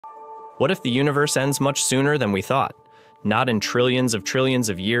What if the universe ends much sooner than we thought? Not in trillions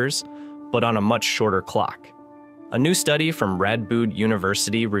of years, but on a much shorter clock. A new study from Radboud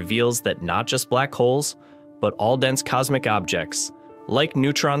University reveals that not just black holes, but all dense cosmic objects, like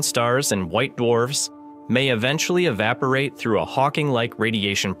neutron stars and white dwarfs, may eventually evaporate through a Hawking-like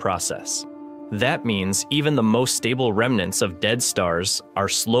radiation process. That means even the most stable remnants of dead stars are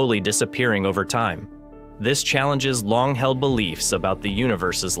slowly disappearing over time. This challenges long-held beliefs about the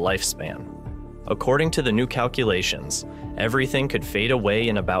universe's lifespan. According to the new calculations, everything could fade away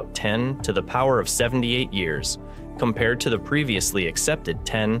in about 10 to the power of 78 years, compared to the previously accepted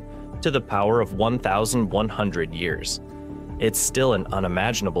 10 to the power of 1,100 years. It's still an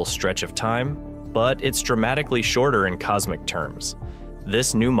unimaginable stretch of time, but it's dramatically shorter in cosmic terms.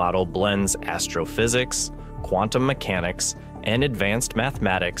 This new model blends astrophysics, quantum mechanics, and advanced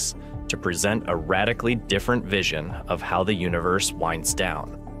mathematics to present a radically different vision of how the universe winds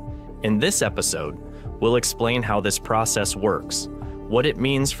down. In this episode, we'll explain how this process works, what it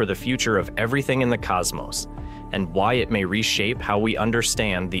means for the future of everything in the cosmos, and why it may reshape how we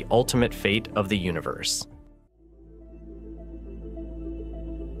understand the ultimate fate of the universe.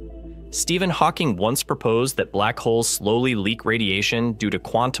 Stephen Hawking once proposed that black holes slowly leak radiation due to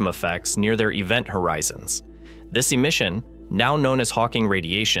quantum effects near their event horizons. This emission, now known as Hawking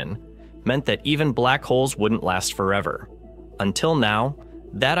radiation, meant that even black holes wouldn't last forever. Until now,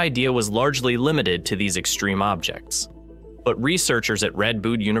 that idea was largely limited to these extreme objects. But researchers at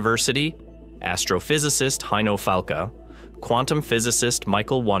Radboud University, astrophysicist Heino Falke, quantum physicist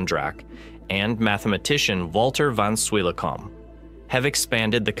Michael Wondrak, and mathematician Walter van Swillekom have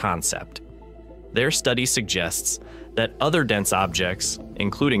expanded the concept. Their study suggests that other dense objects,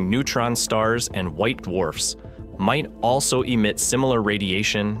 including neutron stars and white dwarfs, might also emit similar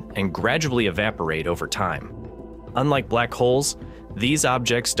radiation and gradually evaporate over time. Unlike black holes, these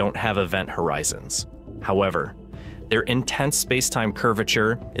objects don't have event horizons. However, their intense spacetime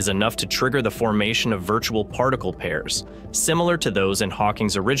curvature is enough to trigger the formation of virtual particle pairs, similar to those in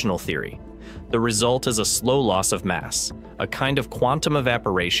Hawking's original theory. The result is a slow loss of mass, a kind of quantum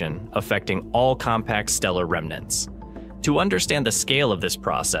evaporation affecting all compact stellar remnants. To understand the scale of this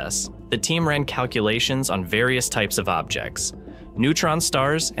process, the team ran calculations on various types of objects. Neutron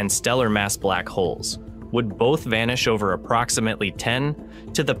stars and stellar mass black holes would both vanish over approximately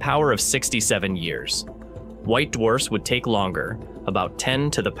 10 to the power of 67 years. White dwarfs would take longer, about 10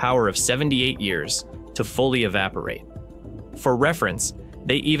 to the power of 78 years, to fully evaporate. For reference,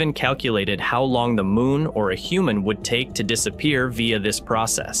 they even calculated how long the moon or a human would take to disappear via this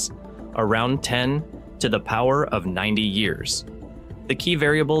process, around 10 to the power of 90 years. The key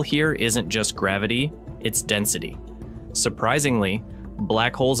variable here isn't just gravity, it's density. Surprisingly,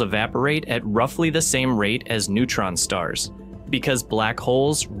 black holes evaporate at roughly the same rate as neutron stars, because black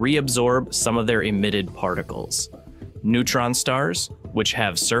holes reabsorb some of their emitted particles. Neutron stars, which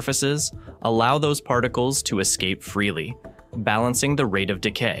have surfaces, allow those particles to escape freely, balancing the rate of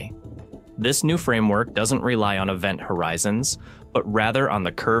decay. This new framework doesn't rely on event horizons, but rather on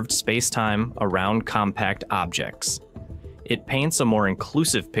the curved spacetime around compact objects. It paints a more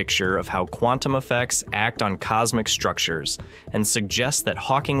inclusive picture of how quantum effects act on cosmic structures and suggests that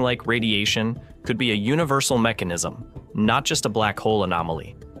Hawking-like radiation could be a universal mechanism, not just a black hole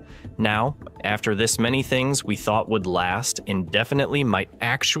anomaly. Now, after this, many things we thought would last indefinitely might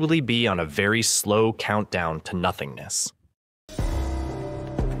actually be on a very slow countdown to nothingness.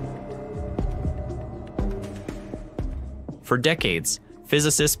 For decades,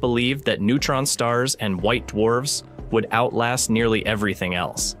 physicists believed that neutron stars and white dwarfs would outlast nearly everything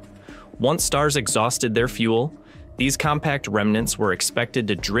else. Once stars exhausted their fuel, these compact remnants were expected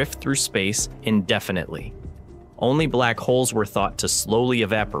to drift through space indefinitely. Only black holes were thought to slowly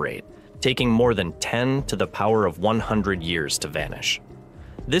evaporate, taking more than 10 to the power of 100 years to vanish.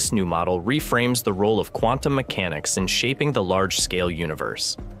 This new model reframes the role of quantum mechanics in shaping the large-scale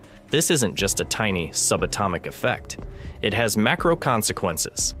universe. This isn't just a tiny subatomic effect. It has macro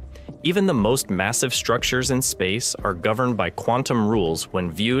consequences. Even the most massive structures in space are governed by quantum rules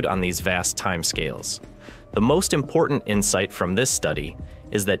when viewed on these vast timescales. The most important insight from this study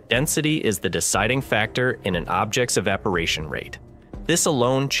is that density is the deciding factor in an object's evaporation rate. This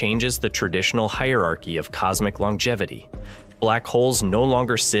alone changes the traditional hierarchy of cosmic longevity. Black holes no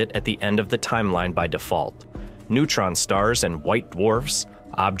longer sit at the end of the timeline by default. Neutron stars and white dwarfs,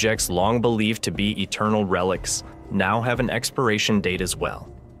 objects long believed to be eternal relics, now have an expiration date as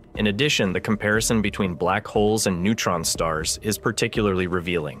well. In addition, the comparison between black holes and neutron stars is particularly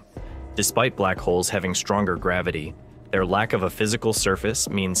revealing. Despite black holes having stronger gravity, their lack of a physical surface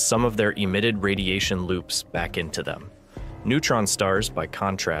means some of their emitted radiation loops back into them. Neutron stars, by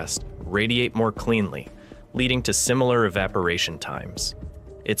contrast, radiate more cleanly, leading to similar evaporation times.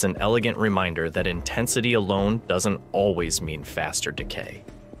 It's an elegant reminder that intensity alone doesn't always mean faster decay.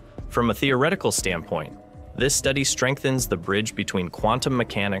 From a theoretical standpoint, this study strengthens the bridge between quantum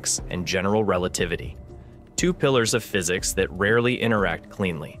mechanics and general relativity, two pillars of physics that rarely interact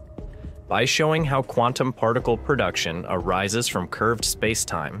cleanly. By showing how quantum particle production arises from curved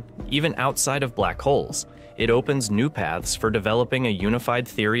spacetime, even outside of black holes, it opens new paths for developing a unified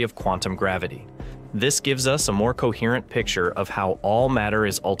theory of quantum gravity. This gives us a more coherent picture of how all matter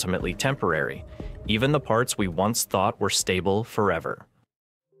is ultimately temporary, even the parts we once thought were stable forever.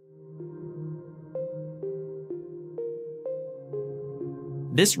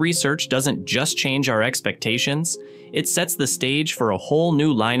 This research doesn't just change our expectations, it sets the stage for a whole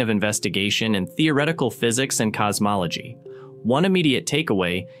new line of investigation in theoretical physics and cosmology. One immediate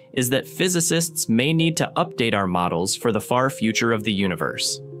takeaway is that physicists may need to update our models for the far future of the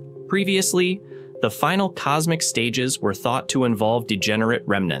universe. Previously, the final cosmic stages were thought to involve degenerate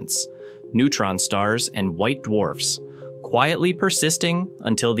remnants, neutron stars and white dwarfs, quietly persisting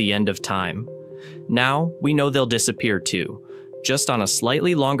until the end of time. Now, we know they'll disappear too, just on a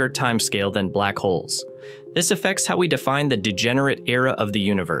slightly longer timescale than black holes. This affects how we define the degenerate era of the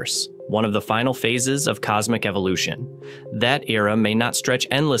universe, one of the final phases of cosmic evolution. That era may not stretch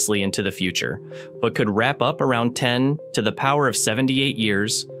endlessly into the future, but could wrap up around 10 to the power of 78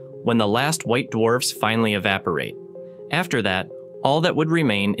 years, when the last white dwarfs finally evaporate. After that, all that would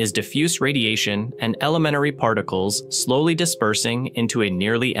remain is diffuse radiation and elementary particles slowly dispersing into a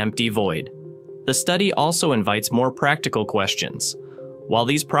nearly empty void. The study also invites more practical questions. While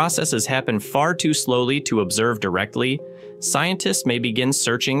these processes happen far too slowly to observe directly, scientists may begin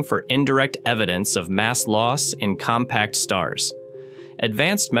searching for indirect evidence of mass loss in compact stars.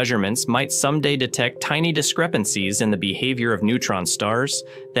 Advanced measurements might someday detect tiny discrepancies in the behavior of neutron stars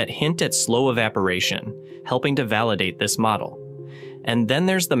that hint at slow evaporation, helping to validate this model. And then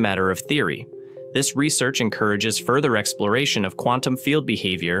there's the matter of theory. This research encourages further exploration of quantum field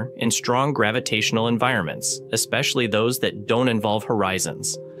behavior in strong gravitational environments, especially those that don't involve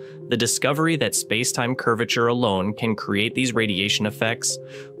horizons. The discovery that spacetime curvature alone can create these radiation effects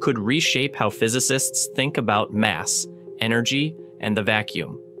could reshape how physicists think about mass, energy, and the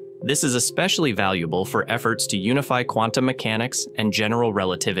vacuum. This is especially valuable for efforts to unify quantum mechanics and general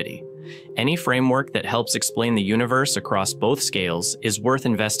relativity. Any framework that helps explain the universe across both scales is worth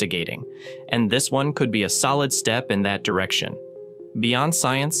investigating, and this one could be a solid step in that direction. Beyond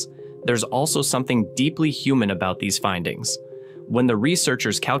science, there's also something deeply human about these findings. When the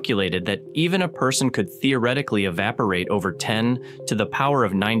researchers calculated that even a person could theoretically evaporate over 10 to the power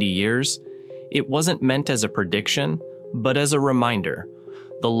of 90 years, it wasn't meant as a prediction, but as a reminder.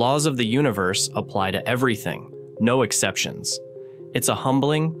 The laws of the universe apply to everything, no exceptions. It's a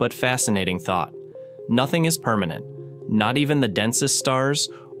humbling but fascinating thought. Nothing is permanent, not even the densest stars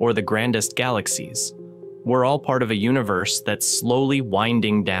or the grandest galaxies. We're all part of a universe that's slowly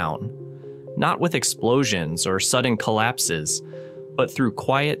winding down. Not with explosions or sudden collapses, but through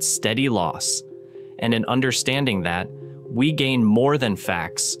quiet, steady loss. And in understanding that, we gain more than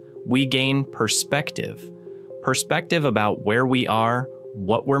facts. We gain perspective. Perspective about where we are,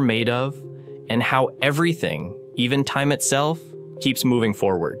 what we're made of, and how everything, even time itself, keeps moving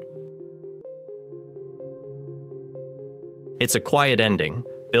forward. It's a quiet ending,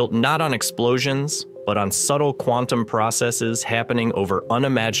 built not on explosions, but on subtle quantum processes happening over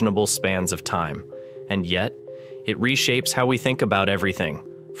unimaginable spans of time. And yet, it reshapes how we think about everything,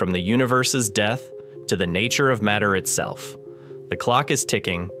 from the universe's death to the nature of matter itself. The clock is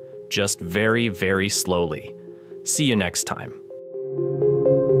ticking, just very, very slowly. See you next time.